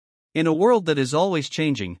In a world that is always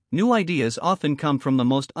changing, new ideas often come from the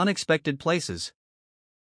most unexpected places.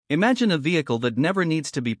 Imagine a vehicle that never needs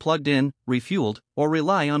to be plugged in, refueled, or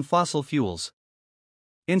rely on fossil fuels.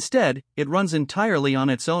 Instead, it runs entirely on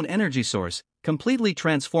its own energy source, completely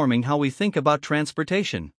transforming how we think about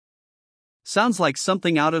transportation. Sounds like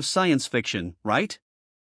something out of science fiction, right?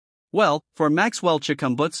 Well, for Maxwell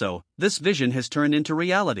Chikumbutso, this vision has turned into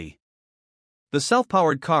reality. The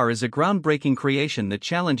self-powered car is a groundbreaking creation that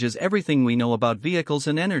challenges everything we know about vehicles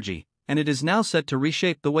and energy, and it is now set to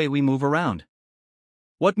reshape the way we move around.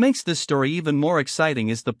 What makes this story even more exciting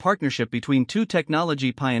is the partnership between two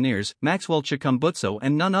technology pioneers, Maxwell Chikumbutso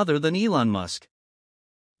and none other than Elon Musk.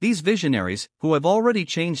 These visionaries, who have already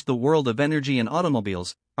changed the world of energy and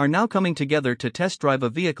automobiles, are now coming together to test drive a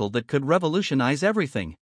vehicle that could revolutionize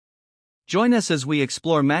everything. Join us as we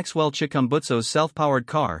explore Maxwell Chikumbutso's self-powered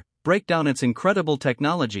car, break down its incredible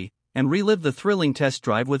technology, and relive the thrilling test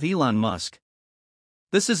drive with Elon Musk.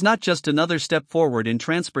 This is not just another step forward in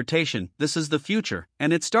transportation, this is the future,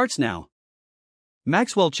 and it starts now.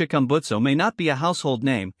 Maxwell Chikumbutso may not be a household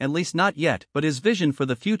name, at least not yet, but his vision for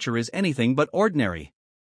the future is anything but ordinary.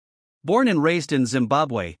 Born and raised in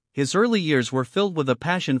Zimbabwe, his early years were filled with a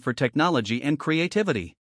passion for technology and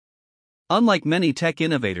creativity. Unlike many tech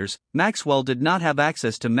innovators, Maxwell did not have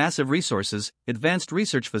access to massive resources, advanced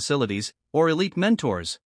research facilities, or elite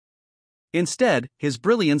mentors. Instead, his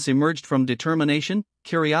brilliance emerged from determination,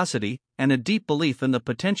 curiosity, and a deep belief in the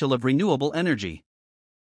potential of renewable energy.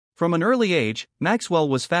 From an early age, Maxwell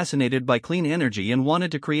was fascinated by clean energy and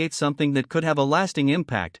wanted to create something that could have a lasting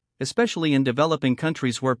impact, especially in developing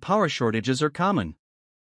countries where power shortages are common.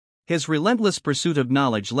 His relentless pursuit of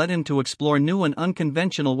knowledge led him to explore new and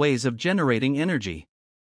unconventional ways of generating energy.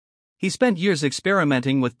 He spent years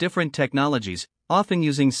experimenting with different technologies, often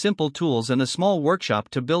using simple tools and a small workshop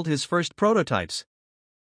to build his first prototypes.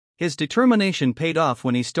 His determination paid off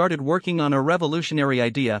when he started working on a revolutionary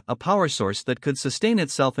idea, a power source that could sustain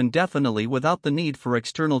itself indefinitely without the need for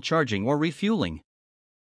external charging or refueling.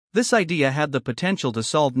 This idea had the potential to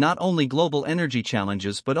solve not only global energy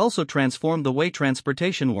challenges but also transform the way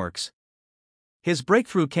transportation works. His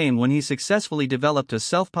breakthrough came when he successfully developed a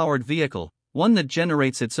self-powered vehicle, one that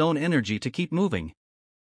generates its own energy to keep moving.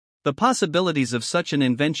 The possibilities of such an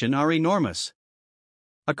invention are enormous.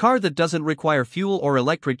 A car that doesn't require fuel or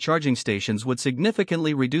electric charging stations would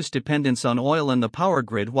significantly reduce dependence on oil and the power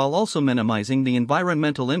grid while also minimizing the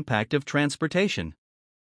environmental impact of transportation.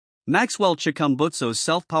 Maxwell Chikumbutso's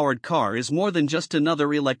self-powered car is more than just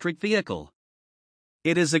another electric vehicle.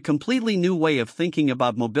 It is a completely new way of thinking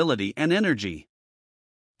about mobility and energy.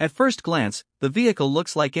 At first glance, the vehicle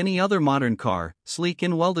looks like any other modern car, sleek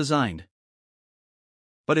and well-designed.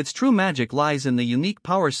 But its true magic lies in the unique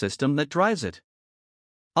power system that drives it.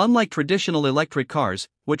 Unlike traditional electric cars,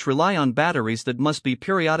 which rely on batteries that must be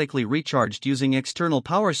periodically recharged using external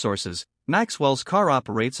power sources, Maxwell's car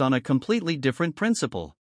operates on a completely different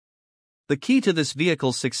principle. The key to this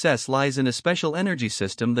vehicle's success lies in a special energy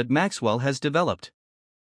system that Maxwell has developed.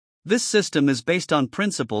 This system is based on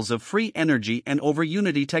principles of free energy and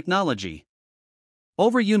over-unity technology.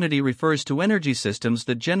 Over-unity refers to energy systems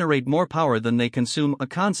that generate more power than they consume, a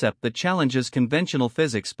concept that challenges conventional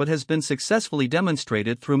physics but has been successfully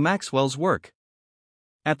demonstrated through Maxwell's work.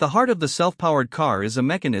 At the heart of the self-powered car is a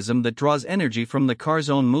mechanism that draws energy from the car's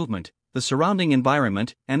own movement, the surrounding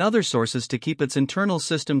environment, and other sources to keep its internal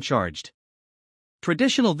system charged.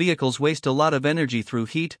 Traditional vehicles waste a lot of energy through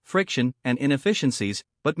heat, friction, and inefficiencies,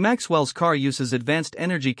 but Maxwell's car uses advanced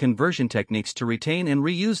energy conversion techniques to retain and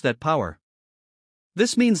reuse that power.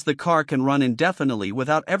 This means the car can run indefinitely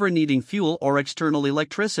without ever needing fuel or external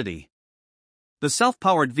electricity. The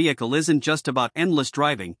self-powered vehicle isn't just about endless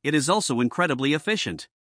driving, it is also incredibly efficient.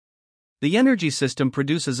 The energy system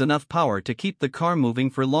produces enough power to keep the car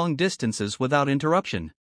moving for long distances without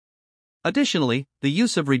interruption. Additionally, the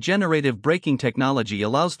use of regenerative braking technology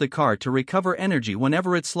allows the car to recover energy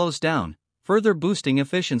whenever it slows down, further boosting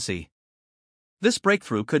efficiency. This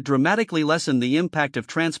breakthrough could dramatically lessen the impact of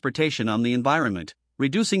transportation on the environment,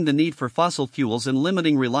 reducing the need for fossil fuels and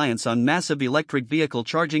limiting reliance on massive electric vehicle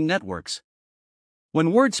charging networks.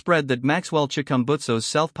 When word spread that Maxwell Chikumbutso's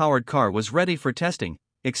self-powered car was ready for testing,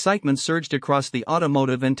 excitement surged across the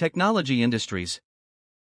automotive and technology industries.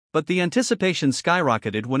 But the anticipation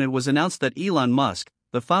skyrocketed when it was announced that Elon Musk,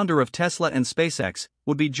 the founder of Tesla and SpaceX,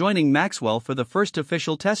 would be joining Maxwell for the first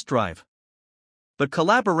official test drive. The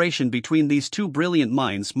collaboration between these two brilliant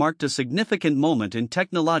minds marked a significant moment in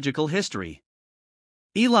technological history.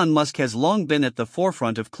 Elon Musk has long been at the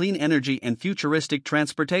forefront of clean energy and futuristic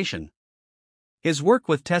transportation. His work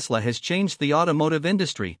with Tesla has changed the automotive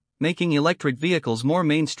industry, making electric vehicles more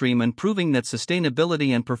mainstream and proving that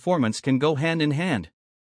sustainability and performance can go hand in hand.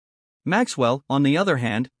 Maxwell, on the other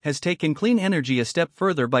hand, has taken clean energy a step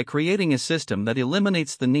further by creating a system that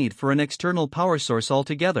eliminates the need for an external power source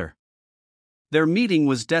altogether. Their meeting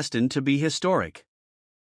was destined to be historic.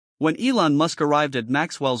 When Elon Musk arrived at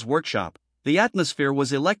Maxwell's workshop, the atmosphere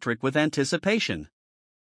was electric with anticipation.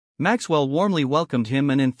 Maxwell warmly welcomed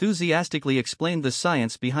him and enthusiastically explained the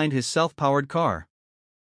science behind his self-powered car.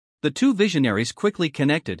 The two visionaries quickly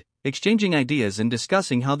connected, exchanging ideas and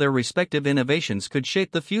discussing how their respective innovations could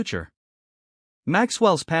shape the future.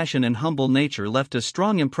 Maxwell's passion and humble nature left a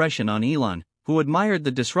strong impression on Elon, who admired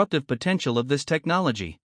the disruptive potential of this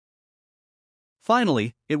technology.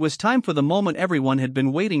 Finally, it was time for the moment everyone had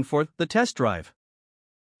been waiting for, the test drive.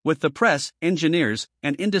 With the press, engineers,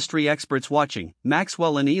 and industry experts watching,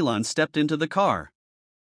 Maxwell and Elon stepped into the car.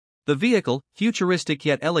 The vehicle, futuristic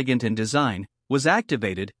yet elegant in design, was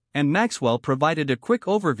activated, and Maxwell provided a quick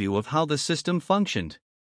overview of how the system functioned.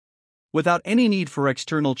 Without any need for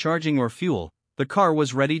external charging or fuel, the car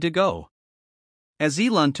was ready to go. As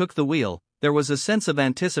Elon took the wheel, there was a sense of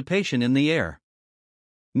anticipation in the air.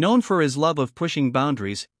 Known for his love of pushing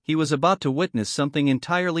boundaries, he was about to witness something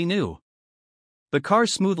entirely new. The car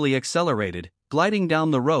smoothly accelerated, gliding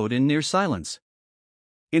down the road in near silence.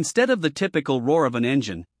 Instead of the typical roar of an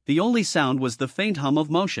engine, the only sound was the faint hum of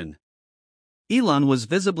motion. Elon was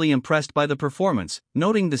visibly impressed by the performance,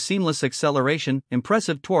 noting the seamless acceleration,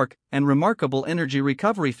 impressive torque, and remarkable energy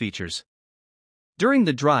recovery features. During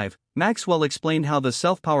the drive, Maxwell explained how the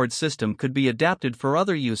self-powered system could be adapted for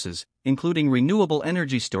other uses, including renewable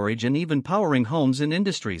energy storage and even powering homes and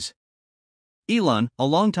industries. Elon, a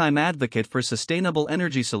longtime advocate for sustainable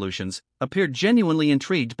energy solutions, appeared genuinely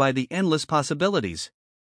intrigued by the endless possibilities.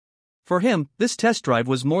 For him, this test drive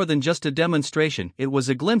was more than just a demonstration, it was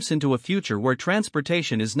a glimpse into a future where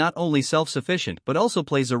transportation is not only self-sufficient but also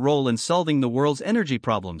plays a role in solving the world's energy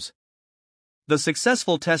problems. The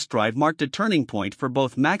successful test drive marked a turning point for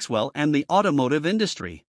both Maxwell and the automotive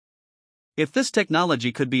industry. If this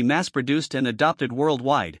technology could be mass-produced and adopted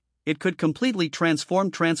worldwide, it could completely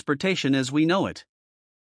transform transportation as we know it.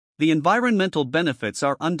 The environmental benefits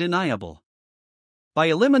are undeniable. By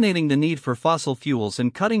eliminating the need for fossil fuels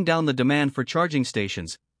and cutting down the demand for charging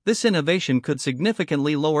stations, this innovation could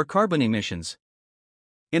significantly lower carbon emissions.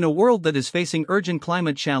 In a world that is facing urgent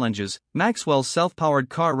climate challenges, Maxwell's self-powered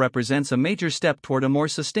car represents a major step toward a more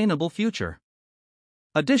sustainable future.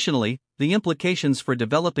 Additionally, the implications for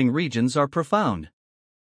developing regions are profound.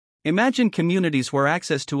 Imagine communities where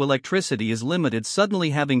access to electricity is limited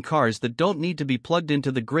suddenly having cars that don't need to be plugged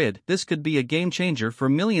into the grid. This could be a game changer for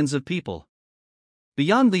millions of people.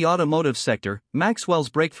 Beyond the automotive sector, Maxwell's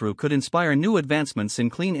breakthrough could inspire new advancements in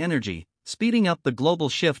clean energy, speeding up the global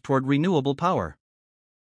shift toward renewable power.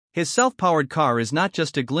 His self-powered car is not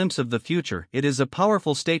just a glimpse of the future, it is a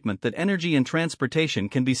powerful statement that energy and transportation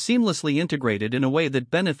can be seamlessly integrated in a way that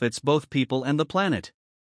benefits both people and the planet.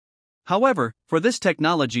 However, for this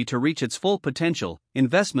technology to reach its full potential,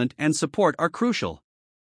 investment and support are crucial.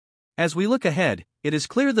 As we look ahead, it is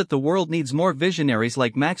clear that the world needs more visionaries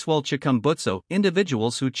like Maxwell Chikumbutso,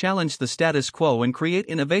 individuals who challenge the status quo and create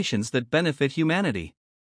innovations that benefit humanity.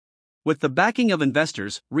 With the backing of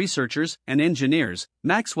investors, researchers, and engineers,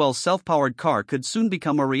 Maxwell's self-powered car could soon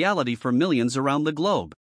become a reality for millions around the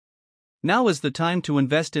globe. Now is the time to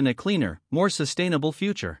invest in a cleaner, more sustainable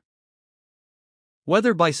future.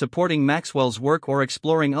 Whether by supporting Maxwell's work or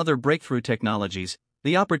exploring other breakthrough technologies,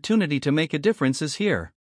 the opportunity to make a difference is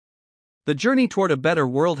here. The journey toward a better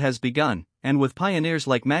world has begun, and with pioneers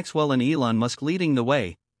like Maxwell and Elon Musk leading the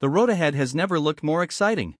way, the road ahead has never looked more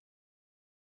exciting.